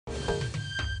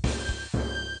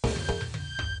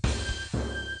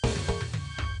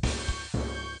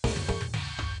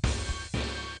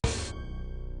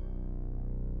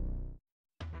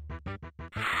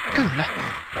Kyllä!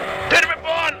 Terve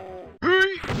vaan!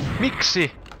 Hyi!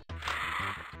 Miksi?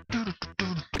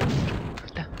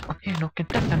 Tää on hieno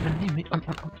kenttä, tämän nimi on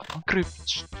Crypt.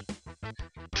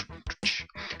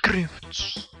 Crypt.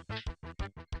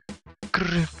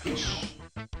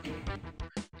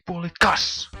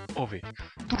 Puolikas ovi.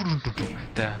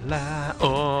 Täällä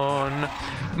on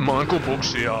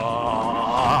maankupuksia,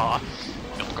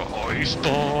 jotka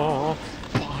hoistoo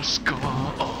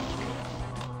paskaa.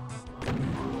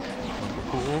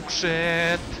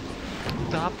 Maankupukset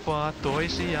tappaa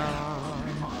toisiaan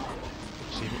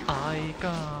sillä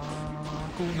aikaa,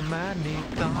 kun mä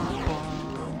niitä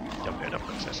tapaan. Ja vedä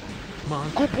perseeseen.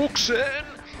 Maankupuksen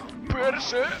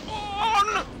perse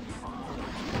on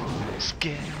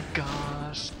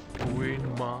muskelkas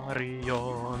kuin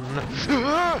Marion.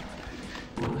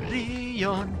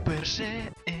 Marion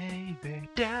perse ei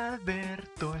vedä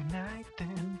vertoi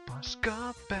näitten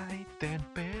paskapäitten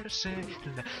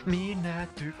perseillä. Minä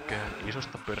tykkään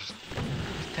isosta perseestä.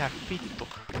 Mitä vittu?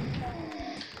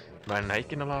 Mä en näe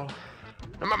ikinä laulaa.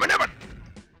 Nämä menevät!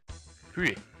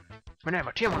 Hyi!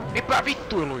 Menevät hieman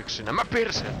epävittuiluiksi nämä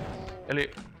perseet!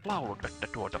 Eli laulut, että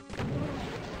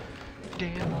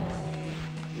demoni.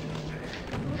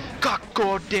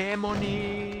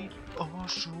 Kakkodemoni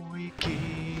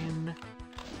osuikin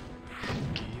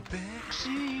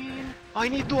kiveksiin. Ai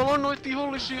niin, tuolla on noit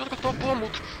vihollisia, jotka tappaa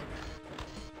mut.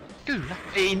 Kyllä.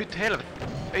 Ei nyt helvetti.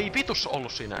 Ei vitussa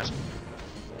ollut siinä edes.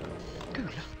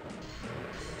 Kyllä.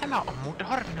 Tämä on muuten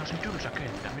harvinaisen tylsä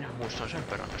kenttä. Minä muistan sen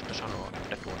verran tästä sanoa,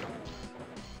 että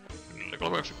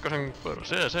 31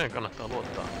 perseeseen kannattaa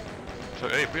luottaa. Se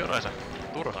ei pyöräisä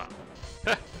turhaan.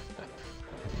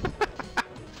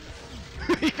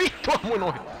 Hyi vittu, ammuin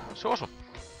ohi! Se osu!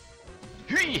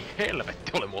 Hyi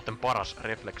helvetti! Oli muuten paras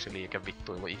refleksiliike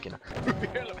vittuilu ikinä. Hyi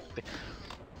helvetti!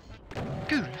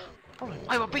 Kyllä! Olen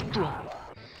aivan vittuilla!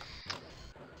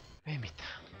 Ei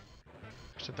mitään.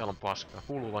 Se täällä on paskaa.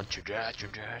 Kuuluu vaan tjujää.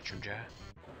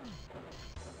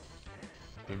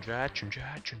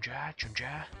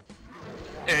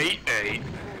 Ei!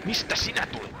 Mistä sinä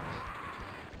tulit?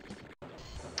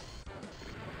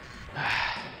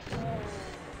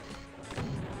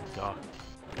 Ja.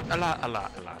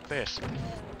 Älä tee sitä.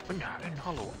 Minä en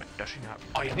halua, että sinä...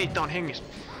 Ai niitä on hengissä.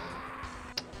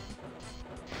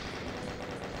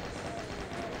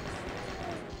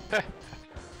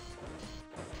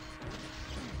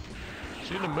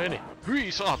 Sinne meni.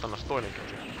 Hyi saatanas, toinenkin on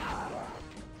siellä.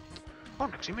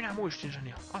 Onneksi minä muistin sen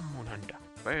ja ammun häntä.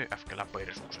 PF:llä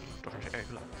persuuksella. Tosin se ei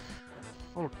kyllä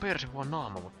ollut perse vaan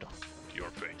naama, mutta...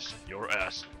 Your face, your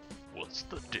ass. What's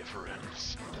the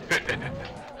difference?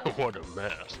 What a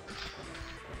mess.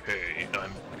 Hey,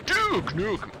 I'm Duke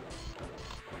Nukem.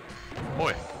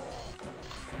 Moi.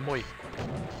 Moi.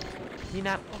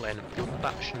 Minä olen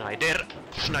Jutta Schneider.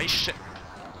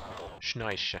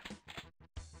 Schneische.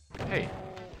 Hei.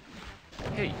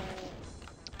 Hei.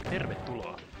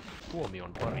 Tervetuloa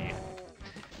tuomion pariin.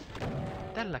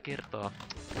 Tällä kertaa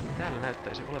täällä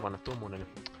näyttäisi olevan tuommoinen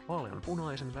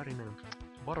vaaleanpunaisen värinen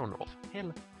Baron of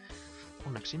Hell.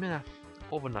 Onneksi minä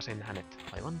ovnasin hänet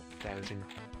aivan täysin.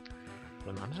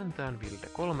 Olenhan sentään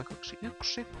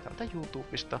Vilde321 täältä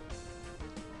YouTubesta.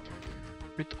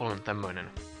 Nyt on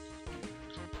tämmöinen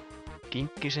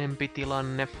kinkkisempi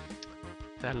tilanne.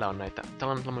 Täällä on näitä...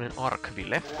 Täällä on tämmönen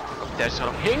Arkville, joka pitäisi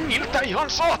saada hengiltä ihan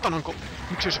saatananko!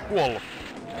 Miksei se kuollut?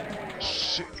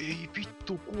 Se ei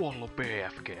vittu kuollut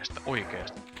BFGstä,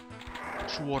 oikeesti.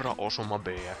 Suora osuma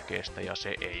BFGstä ja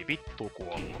se ei vittu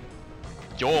kuollut.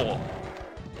 Joo!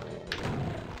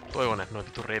 Toivon, että noi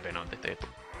vittu revenantit ei tuu.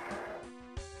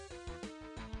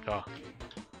 Jaa.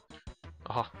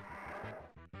 Aha.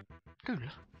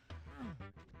 Kyllä.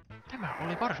 Tämä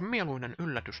oli varsin mieluinen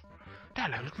yllätys.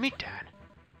 Täällä ei ollut mitään.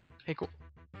 Eiku...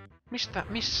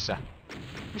 Missä?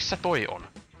 Missä toi on?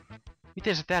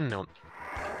 Miten se tänne on?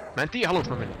 Mä en tiedä, haluuks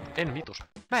mä mennä. En vitus.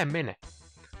 Mä en mene.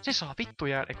 Se saa vittu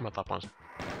jäädä, eikö mä tapan sen.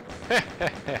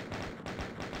 Hehehe.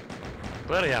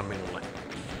 Pärjää minulle.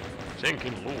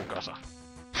 Senkin luukasa.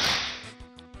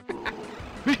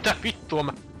 Mitä vittua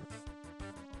mä...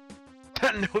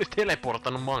 Tänne oli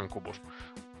teleportannut mankubus.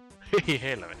 Ei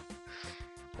helvetti.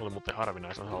 Oli muuten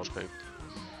harvinaisen hauska juttu.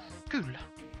 Kyllä.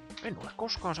 En ole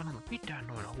koskaan sanonut mitään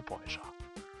noin hupoisaa.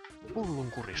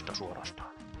 Hullunkurista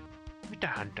suorastaan.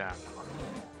 Mitähän täällä on?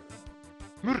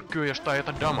 Myrkkyä jostain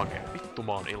jota damagea. Vittu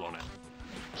mä oon iloinen.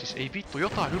 Siis ei vittu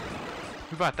jotain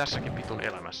hyvää tässäkin vitun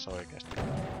elämässä oikeesti.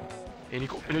 Ei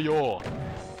niinku... No joo.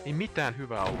 Ei mitään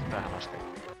hyvää ollut tähän asti.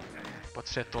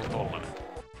 Paitsi se, että on tollanen.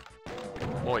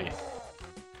 Moi.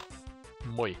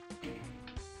 Moi.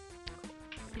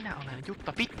 Minä olen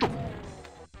Jutta. Vittu!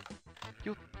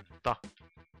 Jutta.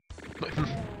 No,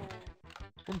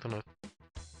 monta noit?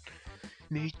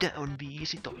 Meitä on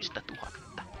 15 000.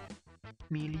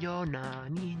 Miljoonaa,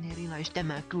 niin erilaista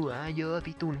makua, joo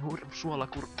vitun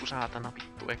suolakurkku saatana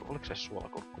vittu. Eikö, oliko se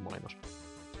suolakurkkumainos?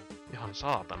 Ihan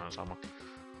saatanan sama.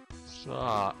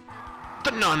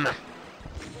 Saatanan!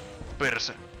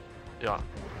 Perse. Ja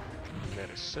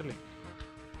Merseli.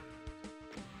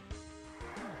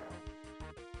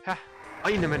 Häh?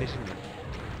 Ai ne meni sinne.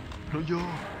 No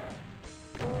joo.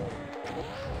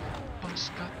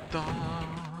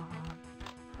 Paskataan.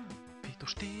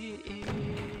 Vitusti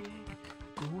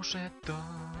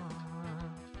kusetaan.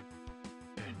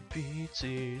 En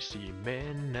viitsisi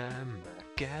mennä mä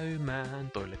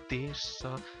käymään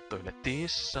toiletissa,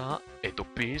 ei tuu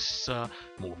pissa,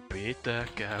 mun pitää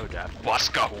käydä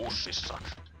paskahuussissa.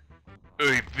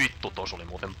 Ei vittu, tos oli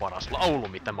muuten paras laulu,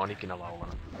 mitä mä oon ikinä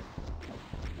laulanut.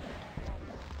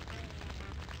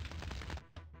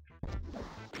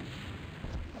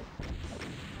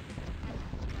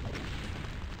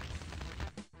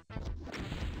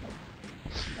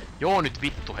 Joo nyt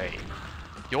vittu hei.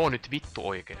 Joo nyt vittu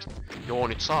oikeesti. Joo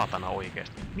nyt saatana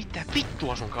oikeesti. Mitä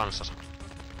vittua sun kanssasi?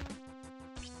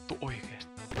 Vittu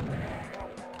oikeesti.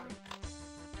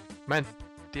 Mä en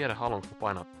tiedä haluanko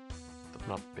painaa tätä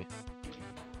nappia.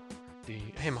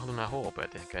 Hei mä haluan nää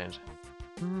HPt ehkä ensin.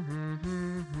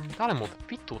 Tää oli muuten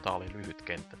vittu, tää oli lyhyt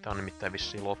kenttä. Tää on nimittäin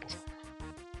vissiin lopussa.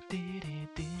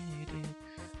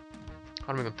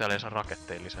 Harmi kun täällä ei saa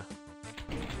raketteja lisää.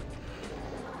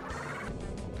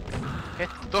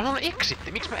 Hetki, tuossa on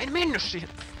exitti. Miksi mä en mennyt siihen?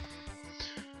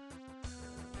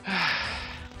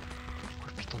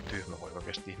 Kuinka vitun tyhmä voi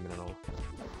oikeesti ihminen olla?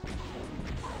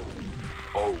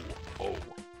 Oh.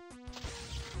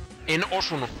 En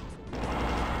osunut.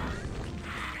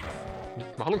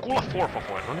 Nyt mä haluan kuulla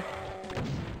 444, noniin.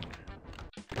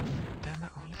 Tämä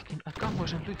olikin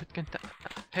aikamoisen lyhyt kenttä.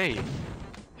 Hei.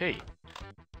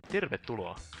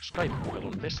 Tervetuloa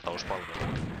Skype-puhelun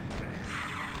testauspalveluun.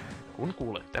 Kun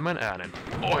kuulet tämän äänen,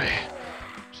 oi!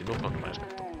 Sinut on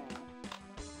räisketty.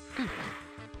 Kyllä.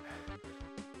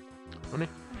 Noniin.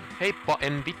 Heippa,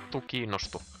 en vittu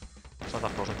kiinnostu.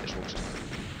 100%.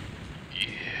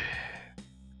 Yeah.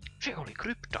 Se oli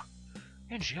Crypta.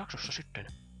 Ensi jaksossa sitten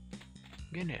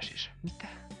Genesis. Mitä?